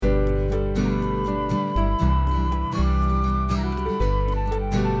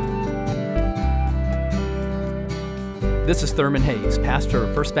this is Thurman Hayes, pastor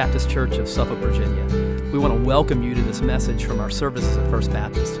of First Baptist Church of Suffolk, Virginia. We want to welcome you to this message from our services at First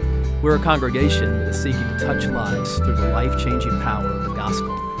Baptist. We're a congregation that is seeking to touch lives through the life-changing power of the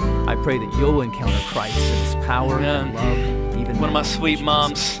gospel. I pray that you'll encounter Christ in his power and love, even one of my sweet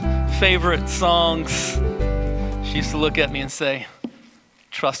mom's favorite songs. She used to look at me and say,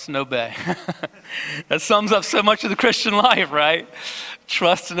 "Trust and obey." That sums up so much of the Christian life, right?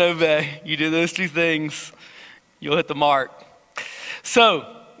 Trust and obey. You do those two things, you'll hit the mark. So,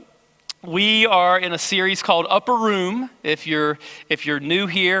 we are in a series called Upper Room. If you're new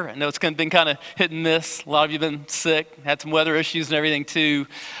here, I know it's been kind of hit and miss. A lot of you have been sick, had some weather issues and everything too.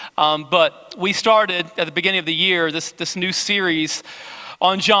 But we started at the beginning of the year this new series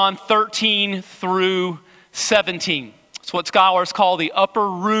on John 13 through 17. It's what scholars call the Upper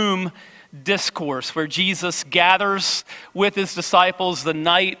Room Discourse, where Jesus gathers with his disciples the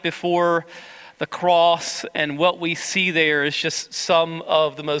night before the cross, and what we see there is just some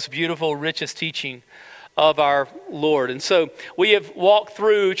of the most beautiful, richest teaching of our Lord. And so we have walked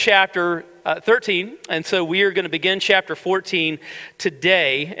through chapter 13, and so we are going to begin chapter 14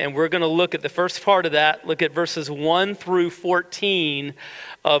 today, and we're going to look at the first part of that, look at verses 1 through 14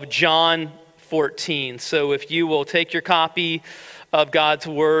 of John 14. So if you will take your copy of God's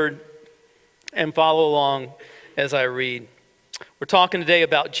Word and follow along as I read. We're talking today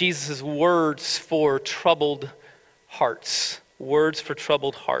about Jesus' words for troubled hearts. Words for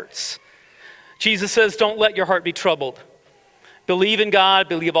troubled hearts. Jesus says, "Don't let your heart be troubled. Believe in God,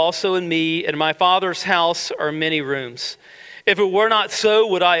 believe also in me. In my Father's house are many rooms. If it were not so,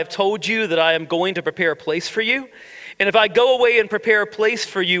 would I have told you that I am going to prepare a place for you? And if I go away and prepare a place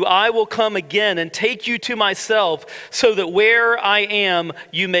for you, I will come again and take you to myself, so that where I am,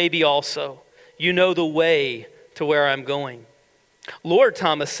 you may be also. You know the way to where I'm going." "Lord,"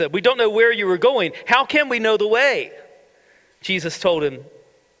 Thomas said, "we don't know where you are going. How can we know the way?" Jesus told him,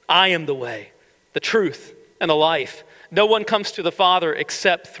 "I am the way, the truth, and the life. No one comes to the Father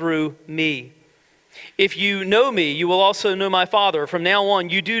except through me. If you know me, you will also know my Father. From now on,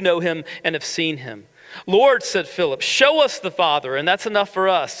 you do know him and have seen him." "Lord," said Philip, "show us the Father, and that's enough for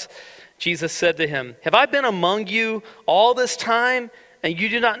us." Jesus said to him, "Have I been among you all this time, and you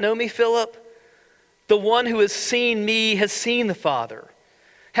do not know me, Philip? The one who has seen me has seen the Father.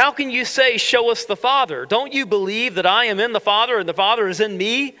 How can you say, 'Show us the Father'? Don't you believe that I am in the Father and the Father is in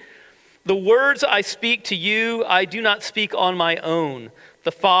me? The words I speak to you, I do not speak on my own.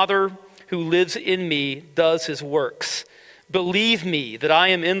 The Father who lives in me does his works. Believe me that I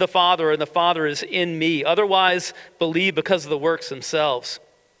am in the Father and the Father is in me. Otherwise, believe because of the works themselves.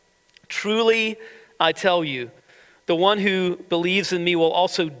 Truly, I tell you, the one who believes in me will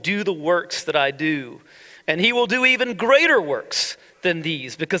also do the works that I do. And he will do even greater works than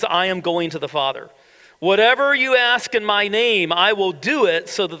these, because I am going to the Father. Whatever you ask in my name, I will do it,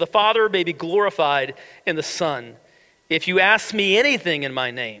 so that the Father may be glorified in the Son. If you ask me anything in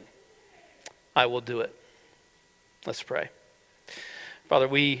my name, I will do it." Let's pray. Father,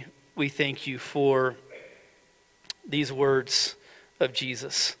 we thank you for these words of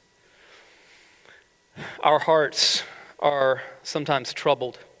Jesus. Our hearts are sometimes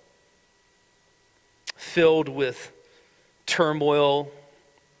troubled, filled with turmoil,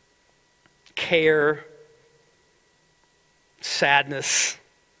 care, sadness,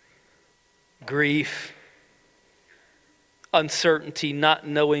 grief, uncertainty, not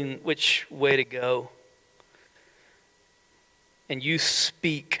knowing which way to go. And you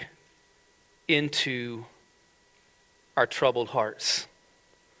speak into our troubled hearts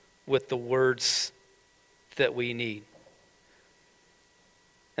with the words that we need.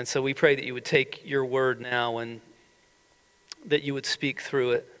 And so we pray that you would take your word now and that you would speak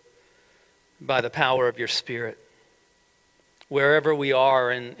through it by the power of your Spirit. Wherever we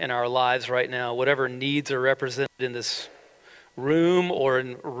are in our lives right now, whatever needs are represented in this room or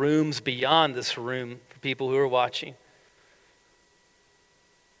in rooms beyond this room for people who are watching,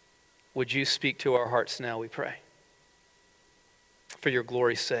 would you speak to our hearts now, we pray, for your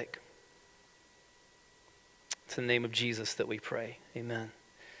glory's sake. It's in the name of Jesus that we pray. Amen.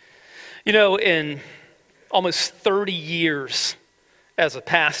 You know, in almost 30 years as a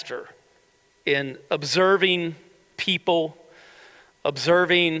pastor, in observing people,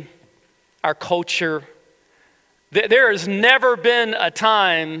 observing our culture, there has never been a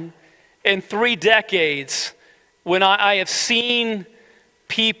time in 3 decades when I have seen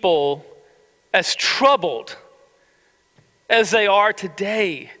people as troubled as they are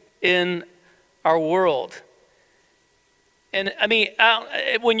today in our world. And I mean,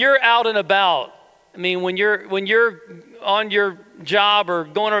 when you're out and about, I mean, when you're on your job or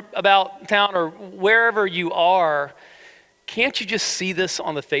going about town or wherever you are, can't you just see this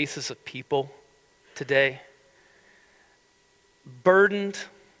on the faces of people today? Burdened,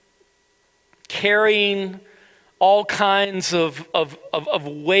 carrying all kinds of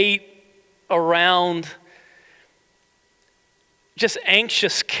weight around, just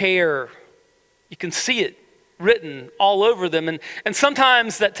anxious care. You can see it written all over them. And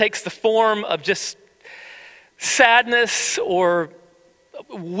sometimes that takes the form of just sadness or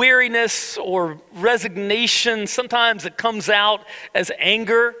weariness or resignation. Sometimes it comes out as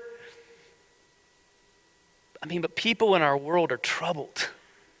anger. But people in our world are troubled.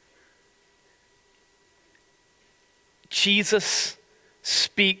 Jesus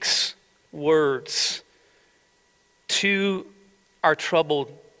speaks words to our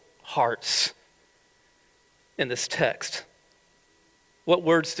troubled hearts in this text. What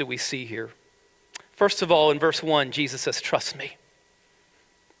words do we see here? First of all, in verse 1, Jesus says, trust me.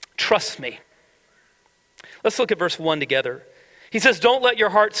 Trust me. Let's look at verse 1 together. He says, don't let your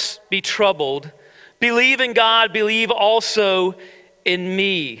hearts be troubled. Believe in God, believe also in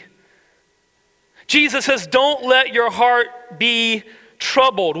me. Jesus says, don't let your heart be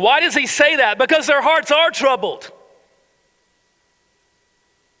troubled. Why does he say that? Because their hearts are troubled.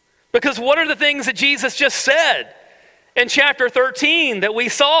 Because what are the things that Jesus just said in chapter 13 that we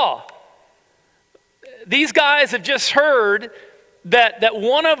saw? These guys have just heard that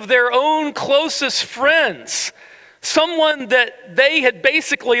one of their own closest friends, someone that they had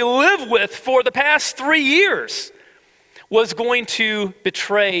basically lived with for the past 3 years, was going to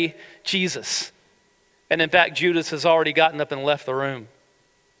betray Jesus. And in fact, Judas has already gotten up and left the room.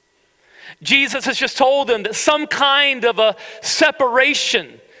 Jesus has just told them that some kind of a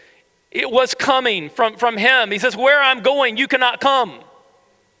separation, it was coming from him. He says, where I'm going, you cannot come.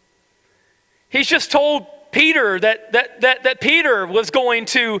 He's just told Peter that Peter was going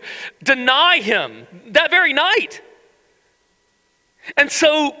to deny him that very night. And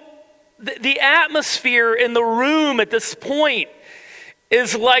so the atmosphere in the room at this point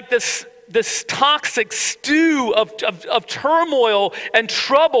is like this toxic stew of turmoil and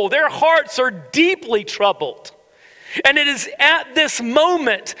trouble. Their hearts are deeply troubled. And it is at this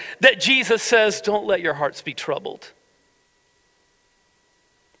moment that Jesus says, don't let your hearts be troubled.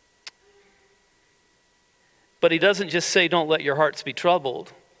 But he doesn't just say, don't let your hearts be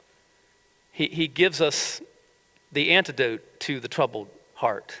troubled. He gives us the antidote to the troubled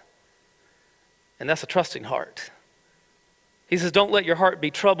heart. And that's a trusting heart. He says, don't let your heart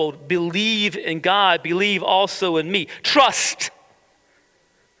be troubled. Believe in God. Believe also in me. Trust.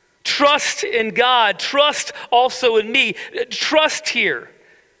 Trust in God. Trust also in me. Trust here.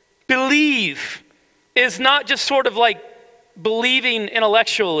 Believe is not just sort of like believing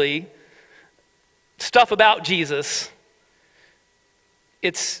intellectually stuff about Jesus.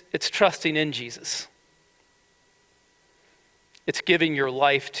 It's trusting in Jesus. It's giving your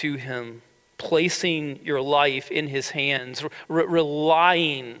life to him, placing your life in his hands,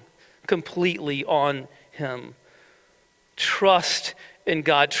 relying completely on him. Trust in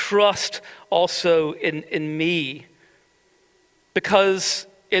God. Trust also in me. Because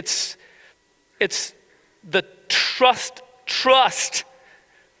it's the trust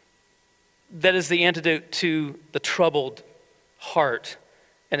that is the antidote to the troubled heart.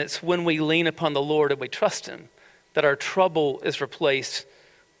 And it's when we lean upon the Lord and we trust him that our trouble is replaced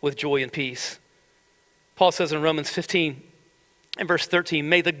with joy and peace. Paul says in Romans 15 and verse 13,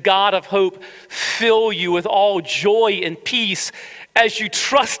 may the God of hope fill you with all joy and peace as you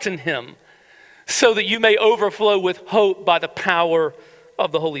trust in him, so that you may overflow with hope by the power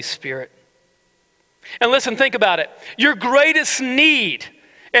of the Holy Spirit. And listen, think about it. Your greatest need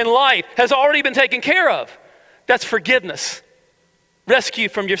in life has already been taken care of. That's forgiveness, rescue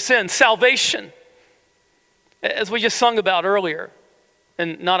from your sins, salvation. As we just sung about earlier,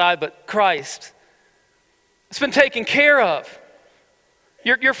 and not I, but Christ. It's been taken care of.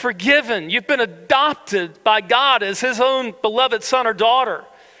 You're forgiven. You've been adopted by God as his own beloved son or daughter.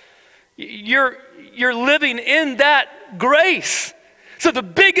 You're living in that grace. So the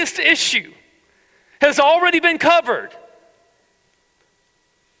biggest issue has already been covered.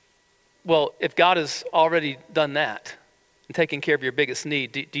 Well, if God has already done that and taken care of your biggest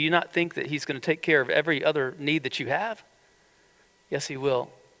need, do you not think that he's going to take care of every other need that you have? Yes, he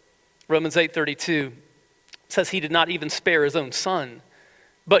will. Romans 8:32 says he did not even spare his own son,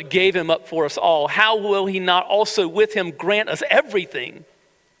 but gave him up for us all. How will he not also with him grant us everything?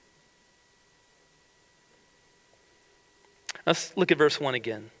 Let's look at verse 1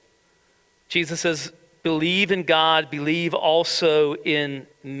 again. Jesus says, believe in God, believe also in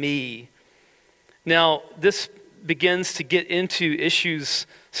me. Now, this begins to get into issues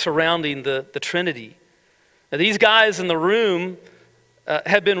surrounding the Trinity. Now, these guys in the room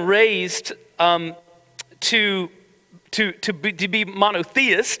have been raised to be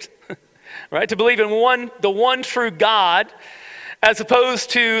monotheist, right? To believe in the one true God, as opposed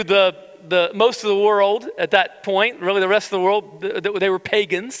to the most of the world at that point, really the rest of the world, they were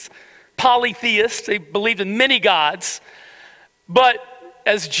pagans, polytheists. They believed in many gods. But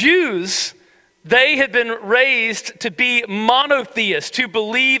as Jews, they had been raised to be monotheists, to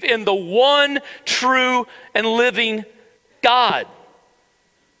believe in the one true and living God.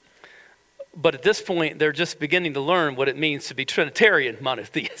 But at this point, they're just beginning to learn what it means to be Trinitarian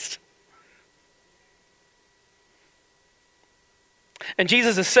monotheist. And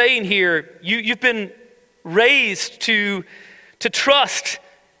Jesus is saying here, you've been raised to trust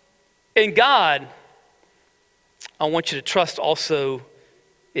in God. I want you to trust also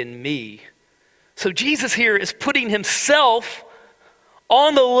in me. So Jesus here is putting himself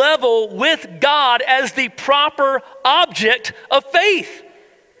on the level with God as the proper object of faith.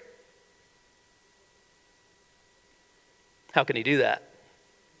 How can he do that?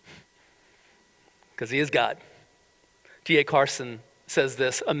 Because he is God. T.A. Carson says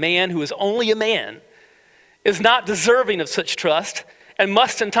this: a man who is only a man is not deserving of such trust and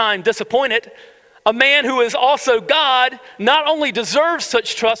must in time disappoint it. A man who is also God not only deserves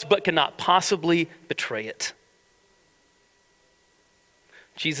such trust, but cannot possibly betray it.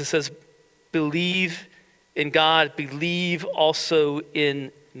 Jesus says, believe in God, believe also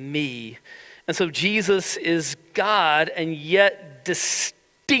in me. And so Jesus is God and yet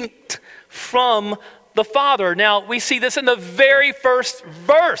distinct from the Father. Now, we see this in the very first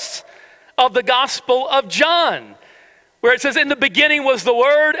verse of the Gospel of John, where it says, in the beginning was the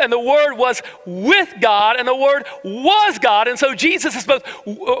Word, and the Word was with God, and the Word was God. And so Jesus is both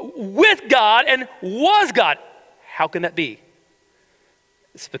with God and was God. How can that be?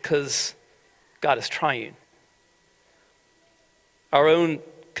 It's because God is triune. Our own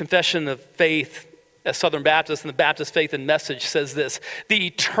confession of faith as Southern Baptists and the Baptist Faith and Message says this: the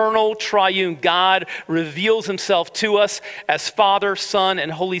eternal triune God reveals himself to us as Father, Son,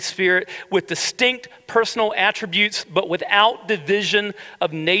 and Holy Spirit with distinct personal attributes, but without division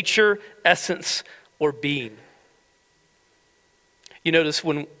of nature, essence, or being. You notice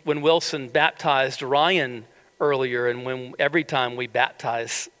when Wilson baptized Ryan earlier, and every time we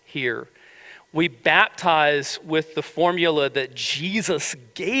baptize here, we baptize with the formula that Jesus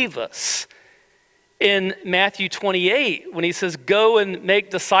gave us in Matthew 28, when he says, go and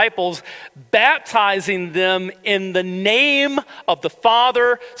make disciples, baptizing them in the name of the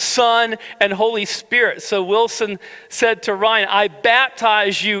Father, Son, and Holy Spirit. So Wilson said to Ryan, I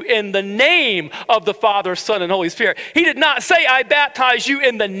baptize you in the name of the Father, Son, and Holy Spirit. He did not say, I baptize you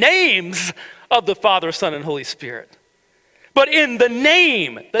in the names of the Father, Son, and Holy Spirit. But in the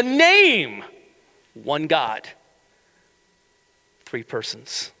name, one God, three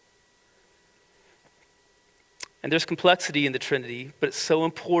persons. And there's complexity in the Trinity, but it's so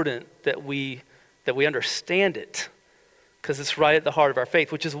important that we understand it, because it's right at the heart of our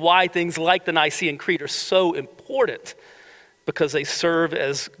faith, which is why things like the Nicene Creed are so important, because they serve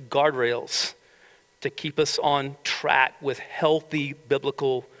as guardrails to keep us on track with healthy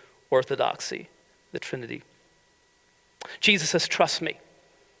biblical orthodoxy, the Trinity. Jesus says, trust me.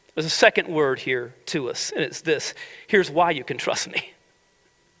 There's a second word here to us, and it's this: here's why you can trust me.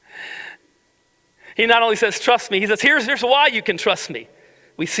 He not only says, trust me, he says, here's why you can trust me.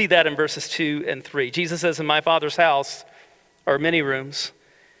 We see that in verses 2 and 3. Jesus says, in my Father's house are many rooms.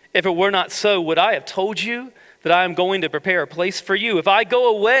 If it were not so, would I have told you that I am going to prepare a place for you? If I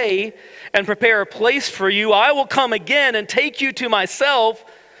go away and prepare a place for you, I will come again and take you to myself,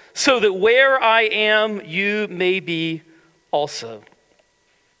 so that where I am, you may be also.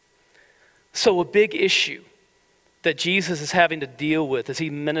 So a big issue that Jesus is having to deal with as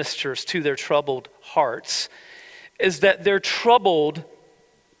he ministers to their troubled hearts is that they're troubled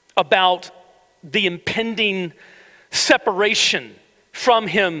about the impending separation from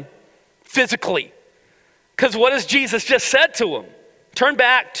him physically. Because what has Jesus just said to them? Turn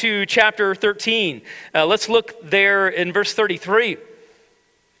back to chapter 13. Let's look there in verse 33.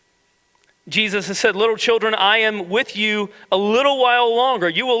 Jesus has said, little children, I am with you a little while longer.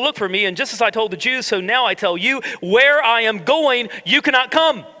 You will look for me, and just as I told the Jews, so now I tell you, where I am going, you cannot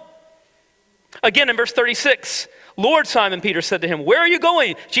come. Again in verse 36, Lord, Simon Peter said to him, where are you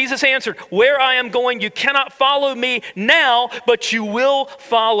going? Jesus answered, where I am going, you cannot follow me now, but you will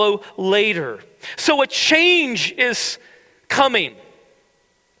follow later. So a change is coming.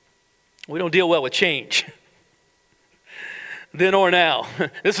 We don't deal well with change. Then or now.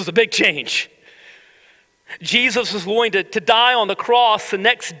 This was a big change. Jesus was going to die on the cross the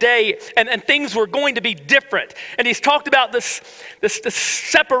next day, and things were going to be different. And he's talked about this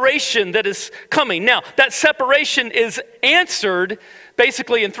separation that is coming. Now, that separation is answered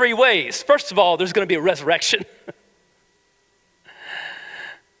basically in three ways. First of all, there's going to be a resurrection.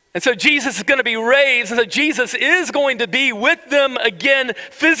 And so Jesus is going to be raised, and so Jesus is going to be with them again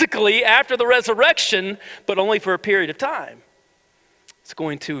physically after the resurrection, but only for a period of time. It's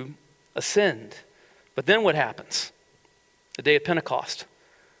going to ascend. But then what happens? The day of Pentecost,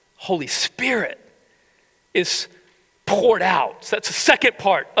 Holy Spirit is poured out. So that's the second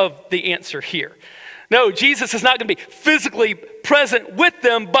part of the answer here. No, Jesus is not going to be physically present with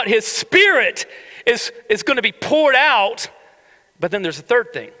them, but his Spirit is going to be poured out. But then there's a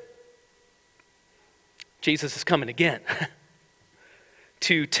third thing. Jesus is coming again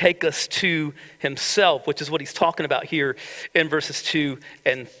to take us to himself, which is what he's talking about here in verses 2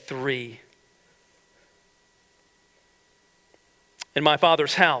 and 3. In my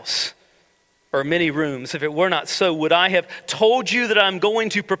Father's house are many rooms. If it were not so, would I have told you that I'm going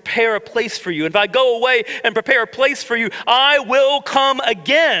to prepare a place for you? If I go away and prepare a place for you, I will come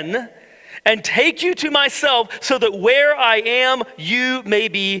again and take you to myself, so that where I am, you may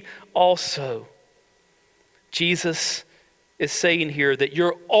be also. Jesus is saying here that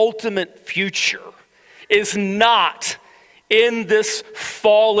your ultimate future is not in this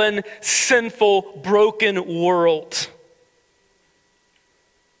fallen, sinful, broken world.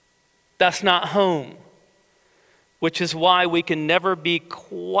 That's not home, which is why we can never be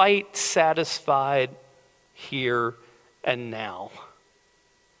quite satisfied here and now,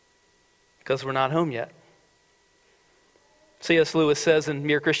 because we're not home yet. C.S. Lewis says in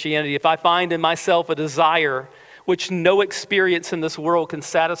Mere Christianity, if I find in myself a desire which no experience in this world can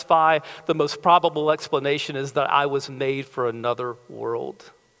satisfy, the most probable explanation is that I was made for another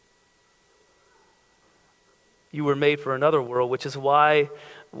world. You were made for another world, which is why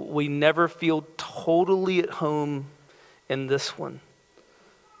we never feel totally at home in this one.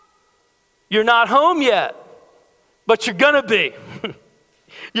 You're not home yet, but you're gonna be.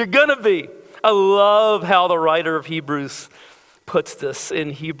 You're gonna be. I love how the writer of Hebrews puts this in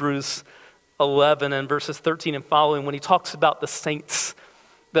Hebrews 11 and verses 13 and following, when he talks about the saints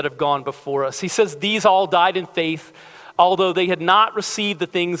that have gone before us. He says, these all died in faith, although they had not received the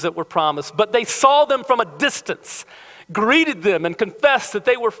things that were promised, but they saw them from a distance, greeted them, and confessed that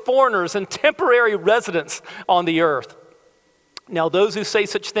they were foreigners and temporary residents on the earth. Now, those who say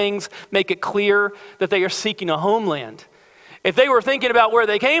such things make it clear that they are seeking a homeland. If they were thinking about where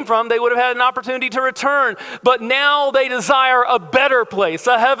they came from, they would have had an opportunity to return. But now they desire a better place,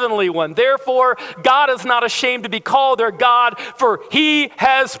 a heavenly one. Therefore, God is not ashamed to be called their God, for he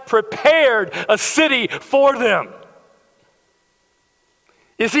has prepared a city for them.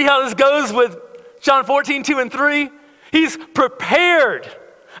 You see how this goes with John 14, 2 and 3? He's prepared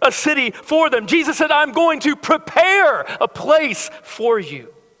a city for them. Jesus said, I'm going to prepare a place for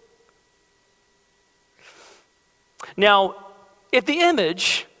you. Now, if the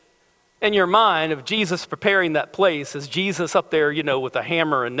image in your mind of Jesus preparing that place is Jesus up there, with a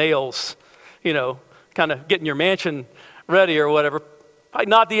hammer and nails, kind of getting your mansion ready or whatever, probably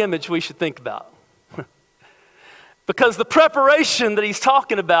not the image we should think about. Because the preparation that he's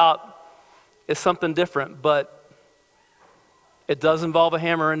talking about is something different, but it does involve a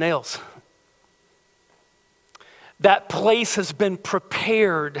hammer and nails. That place has been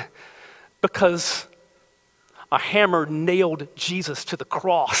prepared because a hammer nailed Jesus to the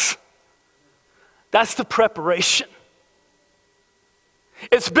cross. That's the preparation.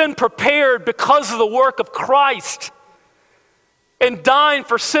 It's been prepared because of the work of Christ and dying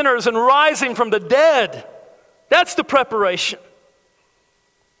for sinners and rising from the dead. That's the preparation.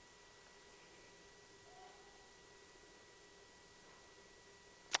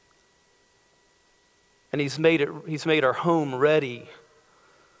 And he's made our home ready,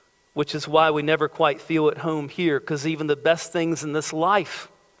 which is why we never quite feel at home here, because even the best things in this life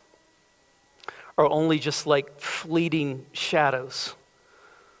are only just like fleeting shadows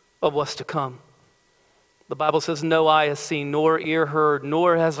of what's to come. The Bible says, no eye has seen, nor ear heard,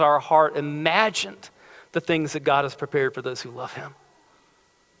 nor has our heart imagined the things that God has prepared for those who love him.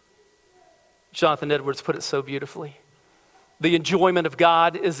 Jonathan Edwards put it so beautifully. The enjoyment of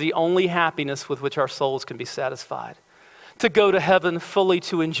God is the only happiness with which our souls can be satisfied. To go to heaven fully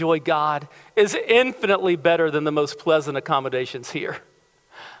to enjoy God is infinitely better than the most pleasant accommodations here.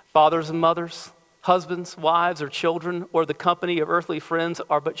 Fathers and mothers, husbands, wives, or children, or the company of earthly friends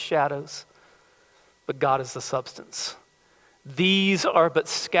are but shadows, but God is the substance. These are but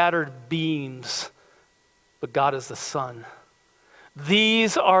scattered beams, but God is the sun.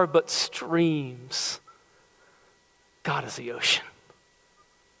 These are but streams, God is the ocean.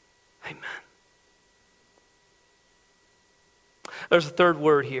 Amen. There's a third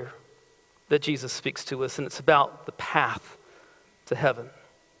word here that Jesus speaks to us, and it's about the path to heaven.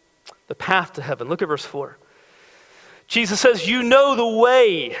 The path to heaven. Look at verse 4. Jesus says, you know the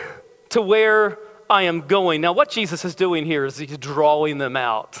way to where I am going. Now, what Jesus is doing here is he's drawing them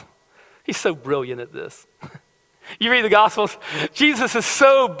out. He's so brilliant at this. You read the Gospels, Jesus is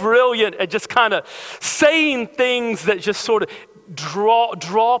so brilliant at just kind of saying things that just sort of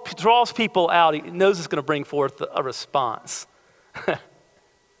draws people out. He knows it's going to bring forth a response.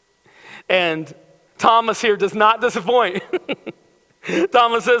 And Thomas here does not disappoint.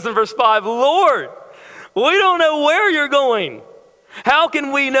 Thomas says in verse 5, Lord, we don't know where you're going. How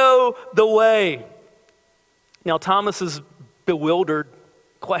can we know the way? Now, Thomas's bewildered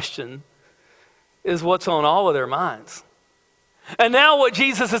question is what's on all of their minds. And now what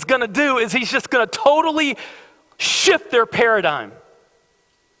Jesus is going to do is he's just going to totally shift their paradigm.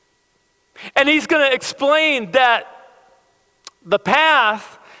 And he's going to explain that the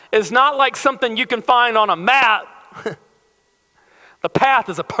path is not like something you can find on a map. The path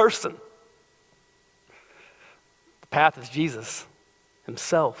is a person. The path is Jesus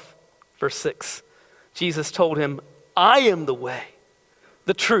himself. Verse 6, Jesus told him, I am the way,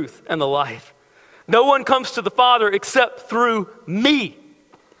 the truth, and the life. No one comes to the Father except through me.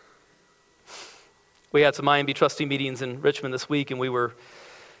 We had some IMB trustee meetings in Richmond this week, and we were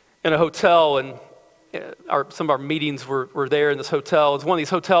in a hotel, and some of our meetings were there in this hotel. It's one of these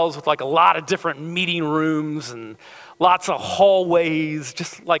hotels with like a lot of different meeting rooms and lots of hallways,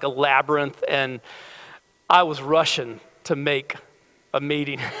 just like a labyrinth. And I was rushing to make a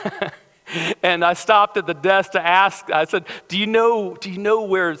meeting. And I stopped at the desk to ask, I said, do you know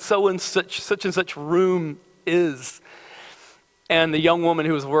where such and such room is? And the young woman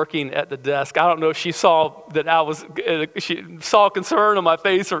who was working at the desk, I don't know if she saw that she saw concern on my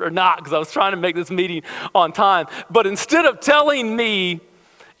face or not, because I was trying to make this meeting on time. But instead of telling me,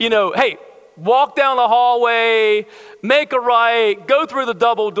 hey, walk down the hallway, make a right, go through the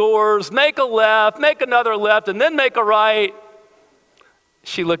double doors, make a left, make another left, and then make a right,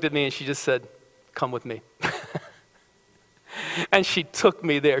 she looked at me and she just said, come with me. And she took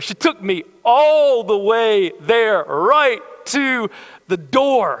me there. She took me all the way there, right to the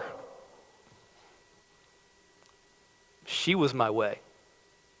door. She was my way.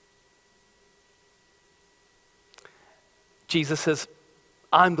 Jesus says,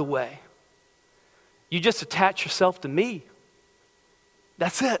 I'm the way. You just attach yourself to me.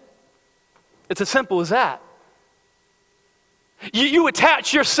 That's it. It's as simple as that. You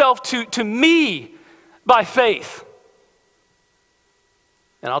attach yourself to me by faith.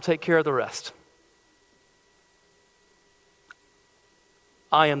 And I'll take care of the rest.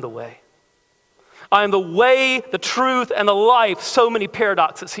 I am the way. I am the way, the truth, and the life. So many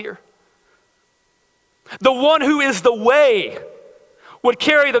paradoxes here. The one who is the way would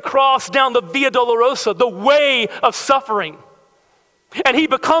carry the cross down the Via Dolorosa, the way of suffering. And he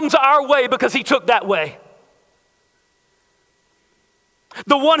becomes our way because he took that way.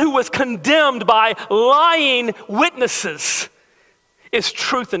 The one who was condemned by lying witnesses is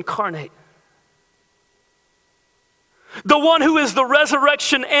truth incarnate. The one who is the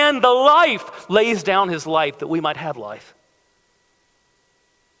resurrection and the life lays down his life that we might have life.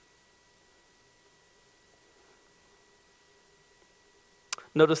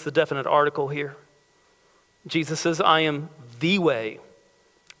 Notice the definite article here. Jesus says, I am the way,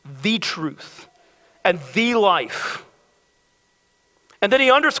 the truth, and the life. And then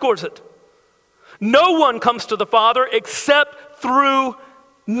he underscores it. No one comes to the Father except through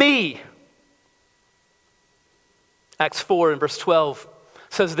me. Acts 4 and verse 12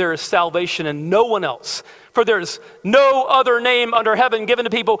 says there is salvation in no one else, for there is no other name under heaven given to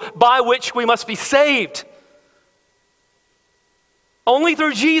people by which we must be saved. Only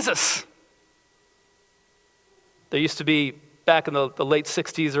through Jesus. There used to be, back in the late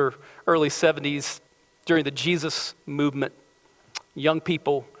 60s or early 70s, during the Jesus movement, young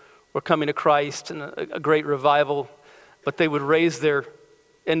people were coming to Christ in a great revival, but they would raise their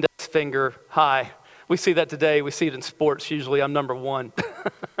index finger high. We see that today. We see it in sports. Usually I'm number one.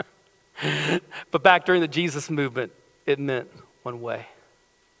 But back during the Jesus movement, it meant one way.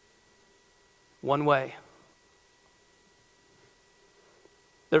 One way.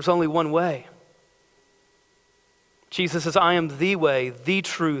 There's only one way. Jesus says, I am the way, the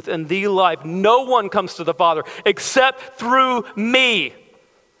truth, and the life. No one comes to the Father except through me.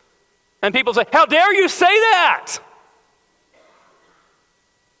 And people say, how dare you say that?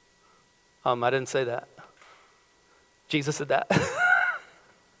 I didn't say that. Jesus said that.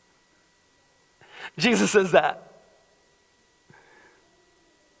 Jesus says that.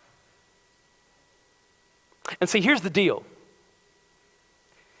 And see, here's the deal.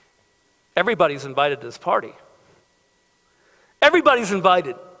 Everybody's invited to this party. Everybody's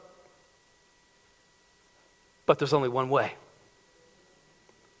invited. But there's only one way.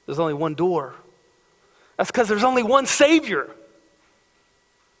 There's only one door. That's because there's only one Savior.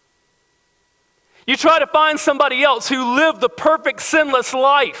 You try to find somebody else who lived the perfect sinless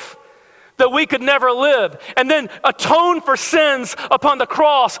life that we could never live, and then atoned for sins upon the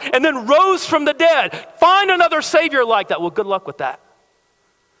cross, and then rose from the dead. Find another Savior like that. Well, good luck with that.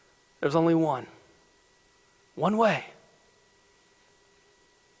 There's only one. One way.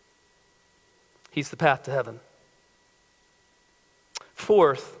 He's the path to heaven.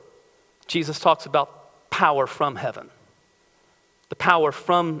 Fourth, Jesus talks about power from heaven. The power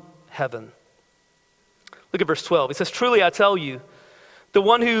from heaven. Look at verse 12. He says, "Truly I tell you, the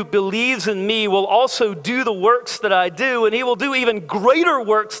one who believes in me will also do the works that I do, and he will do even greater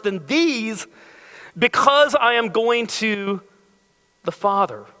works than these, because I am going to the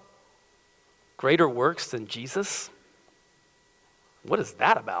Father." Greater works than Jesus? What is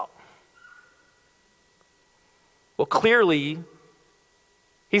that about? Well, clearly,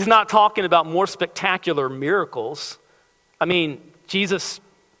 he's not talking about more spectacular miracles. I mean, Jesus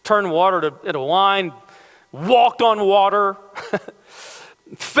turned water into wine, walked on water,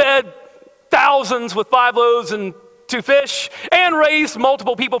 fed thousands with 5 loaves and 2 fish, and raised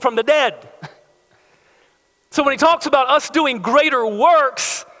multiple people from the dead. So when he talks about us doing greater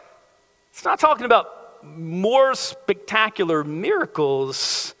works, it's not talking about more spectacular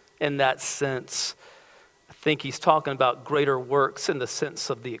miracles in that sense. I think he's talking about greater works in the sense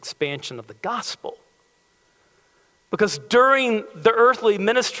of the expansion of the gospel. Because during the earthly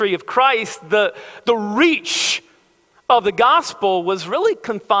ministry of Christ, the reach of the gospel was really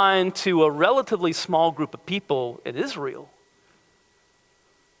confined to a relatively small group of people in Israel.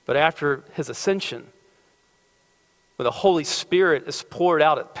 But after his ascension, when the Holy Spirit is poured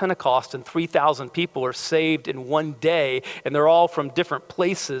out at Pentecost and 3,000 people are saved in one day, and they're all from different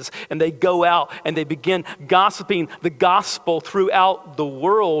places, and they go out and they begin gossiping the gospel throughout the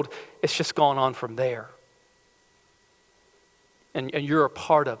world, it's just gone on from there. And you're a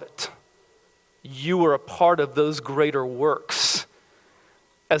part of it. You are a part of those greater works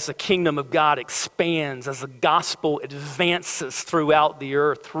as the kingdom of God expands, as the gospel advances throughout the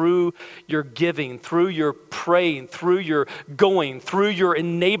earth, through your giving, through your praying, through your going, through your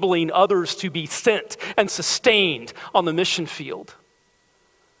enabling others to be sent and sustained on the mission field.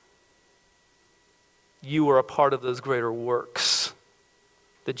 You are a part of those greater works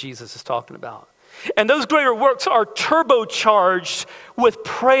that Jesus is talking about. And those greater works are turbocharged with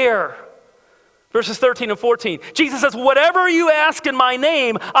prayer. Verses 13 and 14. Jesus says, "Whatever you ask in my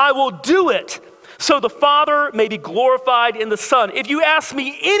name, I will do it, so the Father may be glorified in the Son. If you ask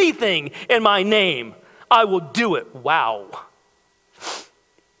me anything in my name, I will do it." Wow.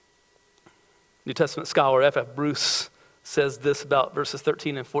 New Testament scholar F.F. Bruce says this about verses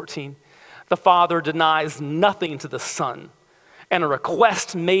 13 and 14. "The Father denies nothing to the Son, and a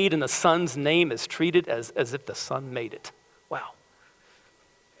request made in the Son's name is treated as if the Son made it." Wow.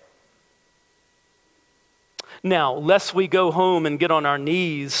 Now, lest we go home and get on our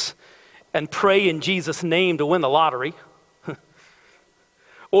knees and pray in Jesus' name to win the lottery,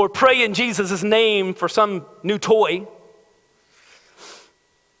 or pray in Jesus' name for some new toy,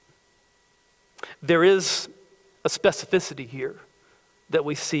 there is a specificity here that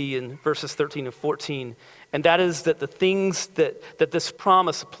we see in verses 13 and 14, and that is that the things that this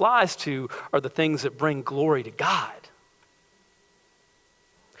promise applies to are the things that bring glory to God.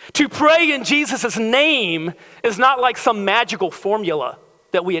 To pray in Jesus' name is not like some magical formula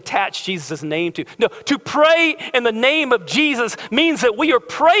that we attach Jesus' name to. No, to pray in the name of Jesus means that we are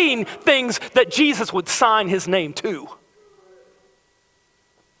praying things that Jesus would sign his name to.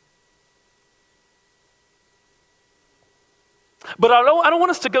 But I don't want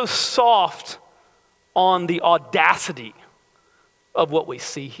us to go soft on the audacity of what we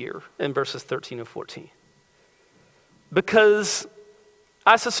see here in verses 13 and 14. Because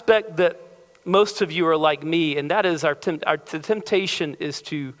I suspect that most of you are like me, and that is the temptation is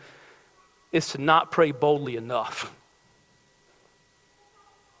to not pray boldly enough.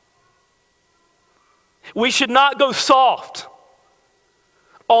 We should not go soft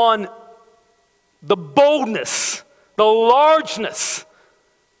on the boldness, the largeness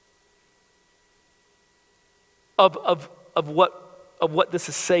of what this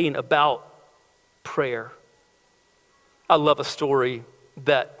is saying about prayer. I love a story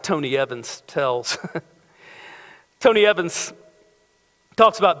that Tony Evans tells. Tony Evans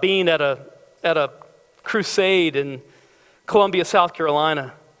talks about being at a crusade in Columbia, South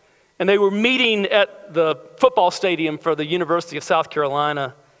Carolina, And they were meeting at the football stadium for the University of South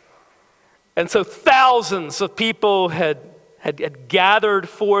Carolina. And so thousands of people had gathered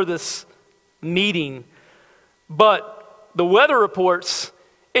for this meeting. But the weather reports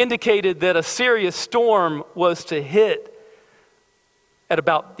indicated that a serious storm was to hit at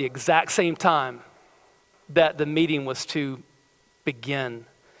about the exact same time that the meeting was to begin.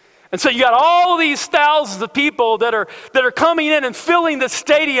 And so you got all these thousands of people that are coming in and filling the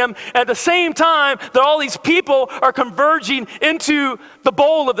stadium at the same time that all these people are converging into the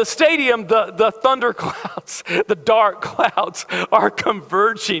bowl of the stadium. The thunder clouds, the dark clouds are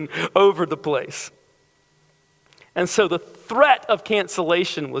converging over the place. And so the threat of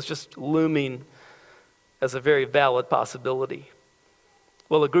cancellation was just looming as a very valid possibility.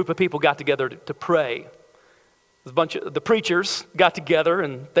 Well, a group of people got together to pray. A bunch of the preachers got together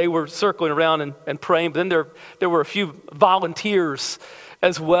and they were circling around and praying. But then there were a few volunteers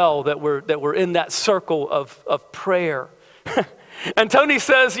as well that were in that circle of prayer. And Tony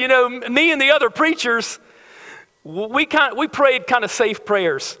says, me and the other preachers, we prayed kind of safe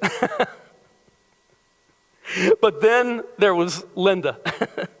prayers. But then there was Linda.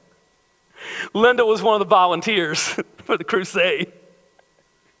 Linda was one of the volunteers for the crusade.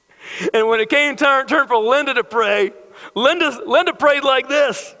 And when it came turn for Linda to pray, Linda prayed like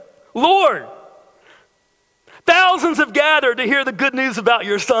this: Lord, thousands have gathered to hear the good news about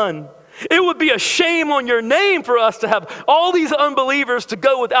your son. It would be a shame on your name for us to have all these unbelievers to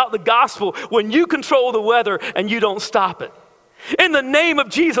go without the gospel when you control the weather and you don't stop it. In the name of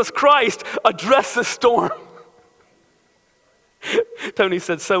Jesus Christ, address the storm. Tony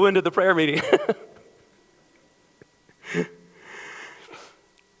said, so ended the prayer meeting.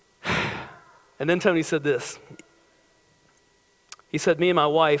 And then Tony said this. He said, me and my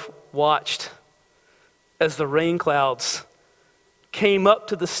wife watched as the rain clouds came up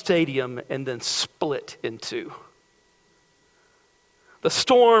to the stadium and then split in two. The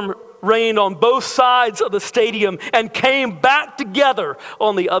storm rained on both sides of the stadium and came back together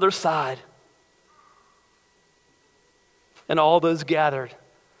on the other side. And all those gathered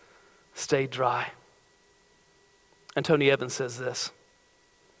stayed dry. And Tony Evans says this: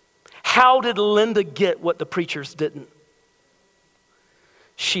 how did Linda get what the preachers didn't?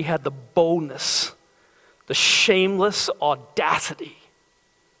 She had the boldness, the shameless audacity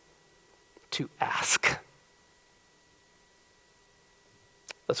to ask.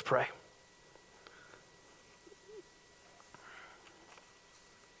 Let's pray.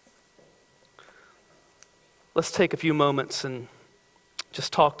 Let's take a few moments and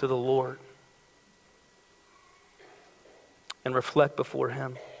just talk to the Lord and reflect before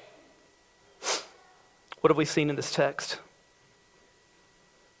Him. What have we seen in this text?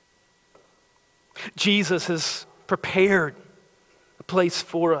 Jesus has prepared a place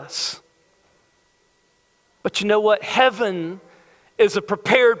for us. But you know what? Heaven is a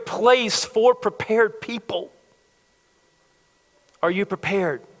prepared place for prepared people. Are you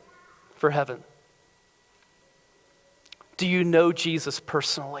prepared for heaven? Do you know Jesus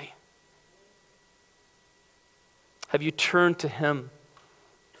personally? Have you turned to Him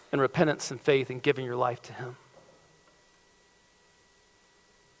in repentance and faith and given your life to Him?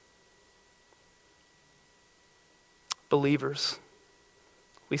 Believers,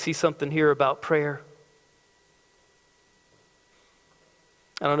 we see something here about prayer.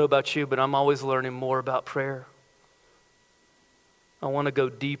 I don't know about you, but I'm always learning more about prayer. I want to go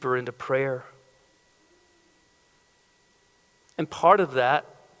deeper into prayer. And part of that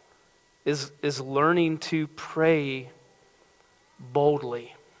is learning to pray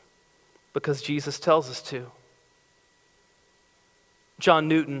boldly, because Jesus tells us to. John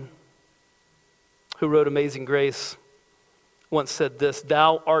Newton, who wrote Amazing Grace, once said this: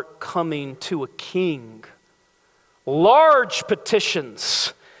 thou art coming to a king. Large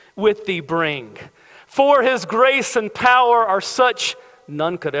petitions with thee bring. For his grace and power are such,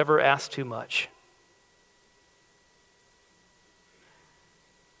 none could ever ask too much.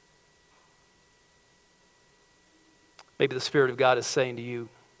 Maybe the Spirit of God is saying to you,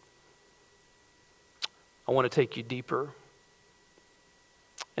 I want to take you deeper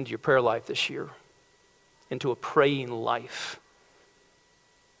into your prayer life this year, into a praying life.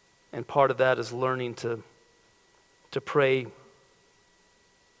 And part of that is learning to pray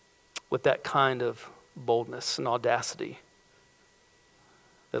with that kind of boldness and audacity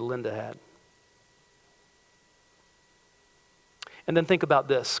that Linda had. And then think about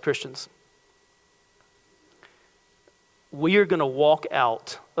this, Christians. We are going to walk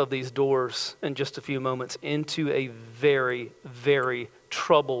out of these doors in just a few moments into a very, very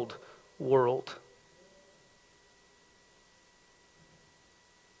troubled world.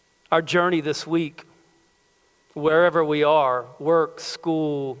 Our journey this week, wherever we are, work,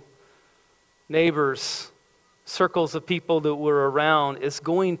 school, neighbors, circles of people that we're around, is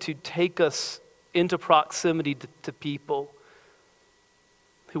going to take us into proximity to people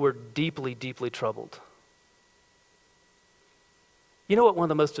who are deeply, deeply troubled. You know what one of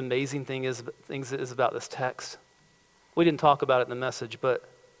the most amazing things is about this text? We didn't talk about it in the message, but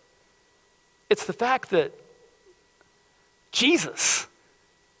it's the fact that Jesus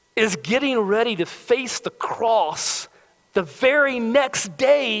is getting ready to face the cross the very next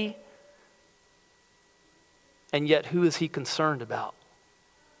day, and yet who is he concerned about?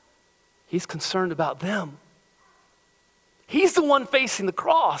 He's concerned about them. He's the one facing the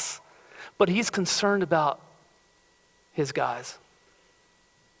cross, but he's concerned about his guys.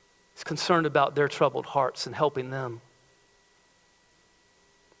 He's concerned about their troubled hearts and helping them.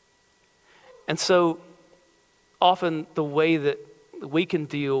 And so often the way that we can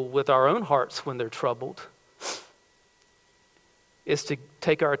deal with our own hearts when they're troubled is to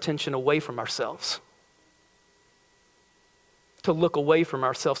take our attention away from ourselves, to look away from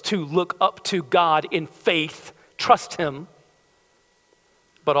ourselves, to look up to God in faith, trust him,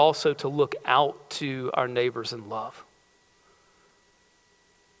 but also to look out to our neighbors in love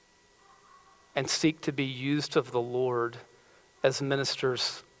and seek to be used of the Lord as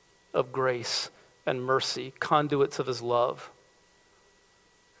ministers of grace and mercy, conduits of his love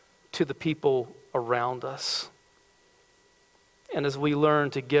to the people around us. And as we learn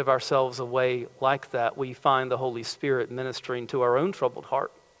to give ourselves away like that, we find the Holy Spirit ministering to our own troubled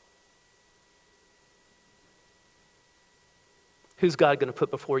heart. Who's God going to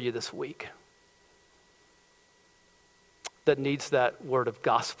put before you this week that needs that word of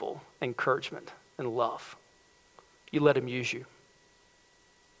gospel, encouragement, and love? You let him use you.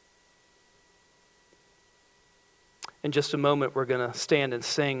 In just a moment, we're going to stand and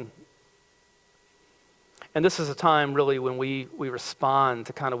sing. And this is a time really when we respond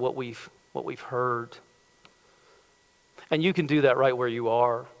to kind of what we've heard. And you can do that right where you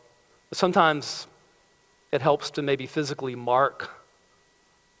are. Sometimes it helps to maybe physically mark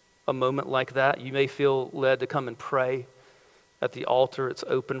a moment like that. You may feel led to come and pray at the altar. It's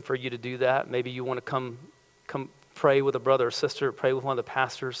open for you to do that. Maybe you want to come pray with a brother or sister, pray with one of the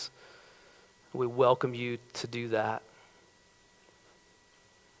pastors. We welcome you to do that.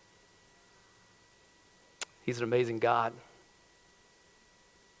 He's an amazing God.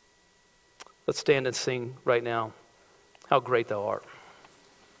 Let's stand and sing right now, How Great Thou Art.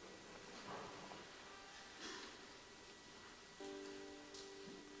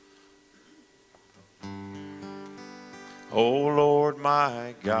 O Lord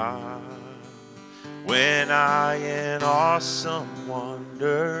my God, when I in awesome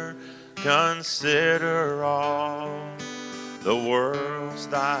wonder consider all the worlds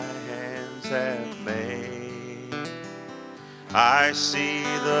thy hands have made, I see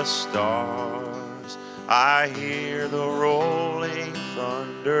the stars, I hear the rolling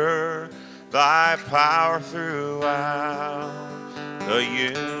thunder, thy power throughout the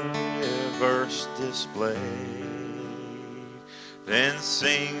universe displayed. Then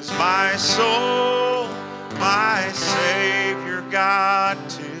sings my soul, my Savior God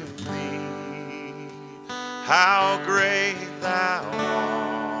to me, how great thou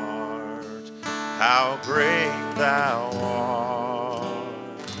art, how great thou art.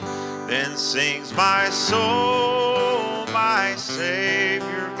 Then sings my soul, my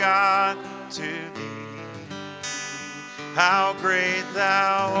Savior God to thee, how great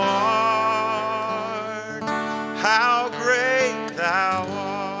thou art, how great thou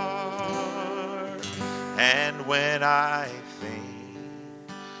art. And when I think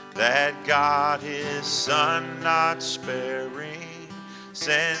that God his Son not sparing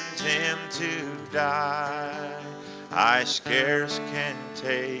sent him to die, I scarce can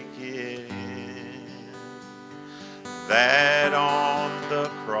take it in, that on the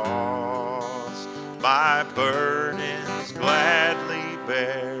cross my burdens gladly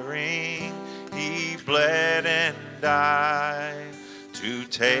bearing, he bled and died to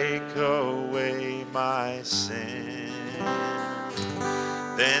take away my sin.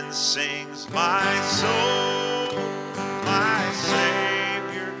 Then sings my soul, my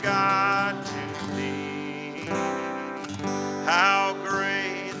Savior God to thee, how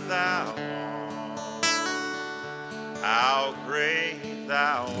great thou art, how great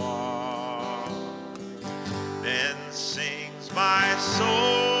thou art. Then sings my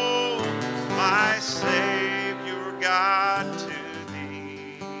soul, my Savior God to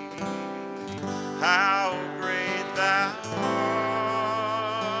thee, how great thou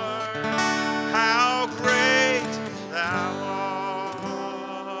art, how great thou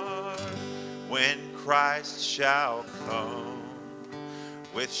art. Christ shall come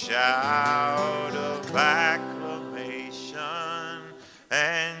with shout of acclamation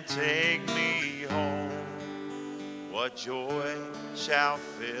and take me home. What joy shall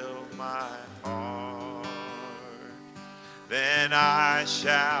fill my heart? Then I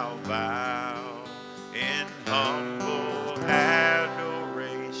shall bow in humble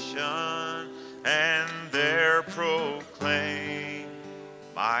adoration and there proclaim,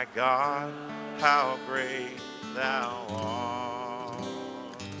 my God, how great thou art.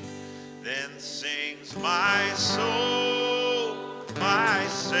 Then sings my soul, my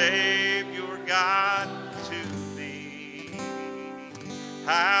Savior God, to thee.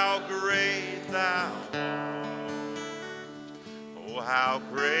 How great thou art. Oh, how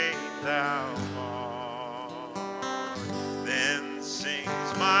great thou art. Then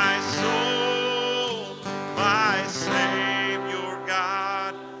sings my soul, my Savior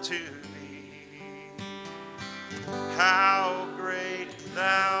God, to thee. How great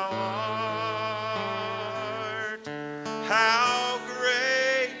thou art. How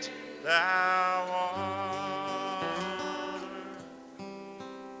great thou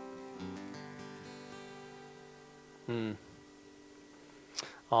art.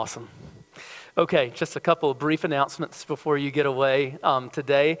 Awesome. Okay, just a couple of brief announcements before you get away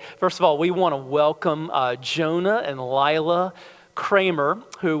today. First of all, we want to welcome Jonah and Lila Kramer,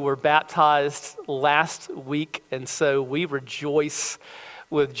 who were baptized last week, and so we rejoice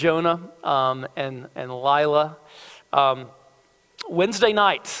with Jonah and Lila. Wednesday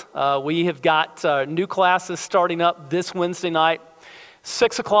night, we have got new classes starting up this Wednesday night,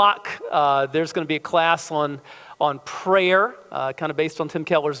 6 o'clock. There's going to be a class on prayer, kind of based on Tim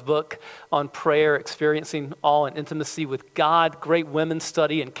Keller's book on prayer, experiencing awe and intimacy with God. Great women's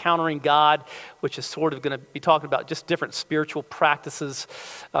study, Encountering God, which is sort of going to be talking about just different spiritual practices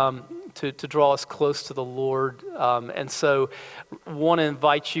to draw us close to the Lord. And so want to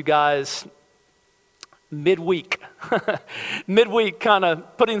invite you guys midweek, kind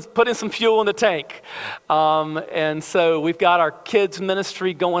of putting some fuel in the tank. And so we've got our kids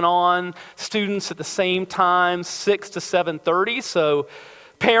ministry going on, students at the same time, 6 to 7:30. So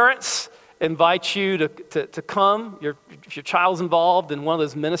parents, invite you to come. If your child's involved in one of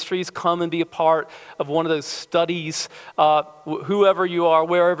those ministries, come and be a part of one of those studies. Whoever you are,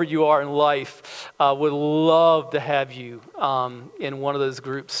 wherever you are in life, would love to have you in one of those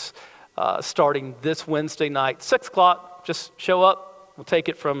groups. Starting this Wednesday night, 6 o'clock. Just show up. We'll take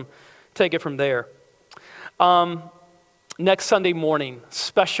it from there. Next Sunday morning,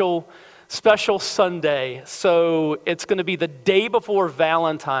 special Sunday. So it's going to be the day before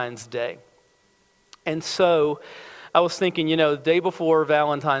Valentine's Day. And so I was thinking, the day before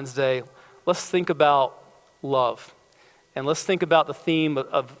Valentine's Day, let's think about love, and let's think about the theme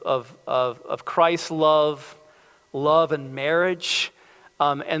of Christ's love and marriage.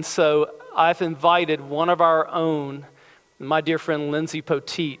 And so I've invited one of our own, my dear friend Lindsay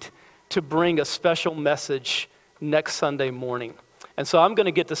Poteet, to bring a special message next Sunday morning. And so I'm going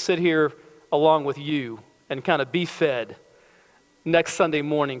to get to sit here along with you and kind of be fed next Sunday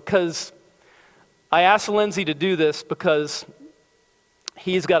morning. Because I asked Lindsay to do this because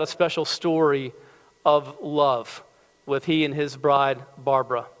he's got a special story of love with he and his bride,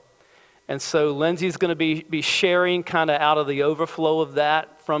 Barbara. And so Lindsay's going to be sharing kind of out of the overflow of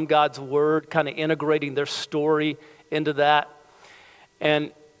that from God's Word, kind of integrating their story into that.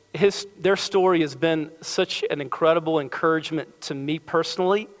 And their story has been such an incredible encouragement to me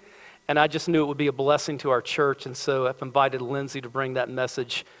personally, and I just knew it would be a blessing to our church. And so I've invited Lindsay to bring that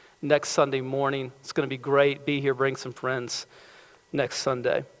message next Sunday morning. It's going to be great. Be here, bring some friends next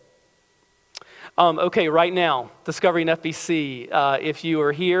Sunday. Okay, right now, Discovering FBC, if you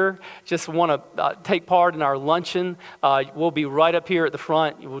are here, just want to take part in our luncheon, we'll be right up here at the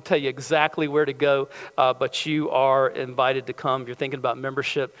front. We'll tell you exactly where to go, but you are invited to come if you're thinking about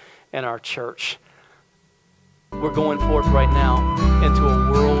membership in our church. We're going forth right now into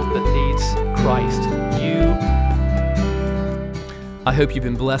a world that needs Christ. I hope you've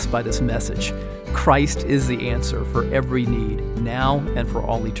been blessed by this message. Christ is the answer for every need, now and for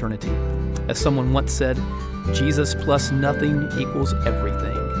all eternity. As someone once said, Jesus plus nothing equals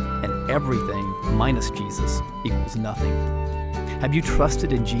everything, and everything minus Jesus equals nothing. Have you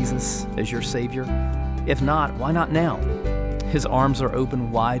trusted in Jesus as your Savior? If not, why not now? His arms are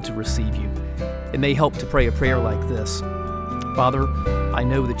open wide to receive you. It may help to pray a prayer like this. Father, I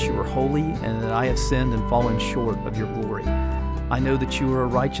know that you are holy and that I have sinned and fallen short of your glory. I know that you are a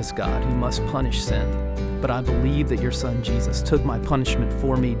righteous God who must punish sin, but I believe that your Son Jesus took my punishment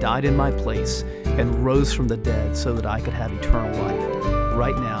for me, died in my place, and rose from the dead so that I could have eternal life.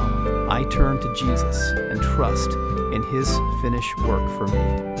 right now, I turn to Jesus and trust in his finished work for me.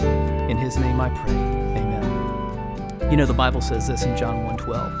 In his name I pray, amen. You know, the Bible says this in John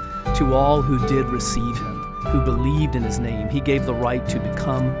 1:12, to all who did receive him, who believed in his name, he gave the right to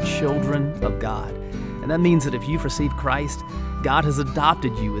become children of God. And that means that if you've received Christ, God has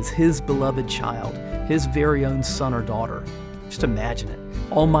adopted you as his beloved child, his very own son or daughter. Just imagine it.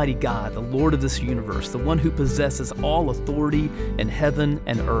 Almighty God, the Lord of this universe, the one who possesses all authority in heaven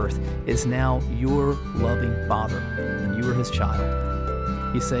and earth, is now your loving Father, and you are his child.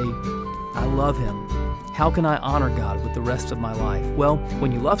 You say, I love him. How can I honor God with the rest of my life? Well,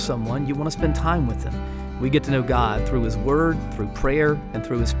 when you love someone, you want to spend time with them. We get to know God through his word, through prayer, and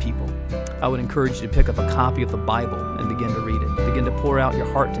through his people. I would encourage you to pick up a copy of the Bible and begin to read it. Begin to pour out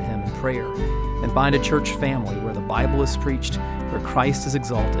your heart to him in prayer. And find a church family where the Bible is preached, where Christ is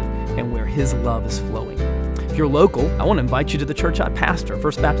exalted, and where his love is flowing. If you're local, I want to invite you to the church I pastor,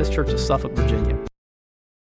 First Baptist Church of Suffolk, Virginia.